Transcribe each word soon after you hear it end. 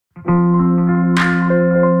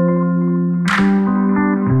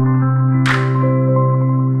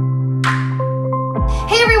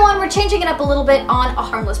changing it up a little bit on A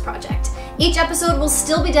Harmless Project. Each episode will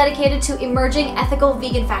still be dedicated to emerging ethical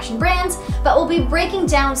vegan fashion brands, but we'll be breaking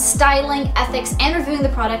down styling, ethics, and reviewing the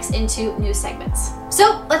products into new segments.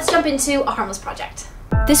 So let's jump into A Harmless Project.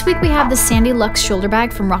 This week we have the Sandy Luxe shoulder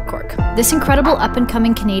bag from Rok Cork. This incredible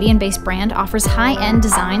up-and-coming Canadian-based brand offers high-end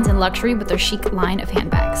designs and luxury with their chic line of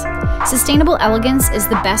handbags. Sustainable elegance is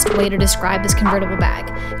the best way to describe this convertible bag.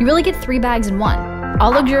 You really get 3 bags in one,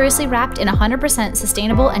 all luxuriously wrapped in 100%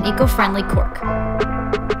 sustainable and eco-friendly cork.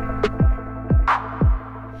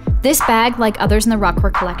 This bag, like others in the Rok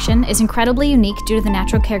Cork collection, is incredibly unique due to the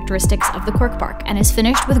natural characteristics of the cork bark and is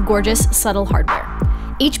finished with gorgeous, subtle hardware.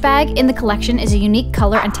 Each bag in the collection is a unique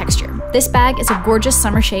color and texture. This bag is a gorgeous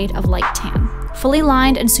summer shade of light tan. Fully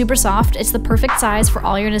lined and super soft, it's the perfect size for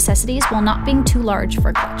all your necessities while not being too large for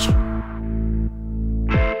a clutch.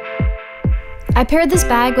 I paired this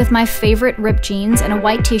bag with my favorite ripped jeans and a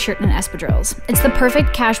white t-shirt and espadrilles. It's the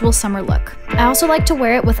perfect casual summer look. I also like to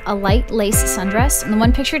wear it with a light lace sundress, and the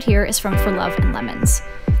one pictured here is from For Love and Lemons.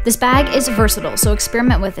 This bag is versatile, so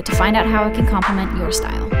experiment with it to find out how it can complement your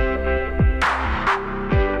style.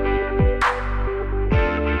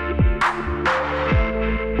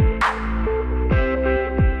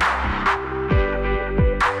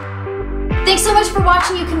 Thanks so much for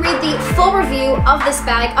watching. You can read the full review of this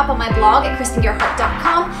bag up on my blog at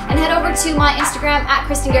KristenGerhardt.com and head over to my Instagram at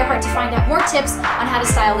KristenGerhardt to find out more tips on how to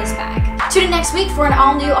style this bag. Tune in next week for an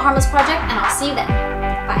all-new A Harmless Project, and I'll see you then.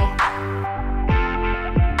 Bye.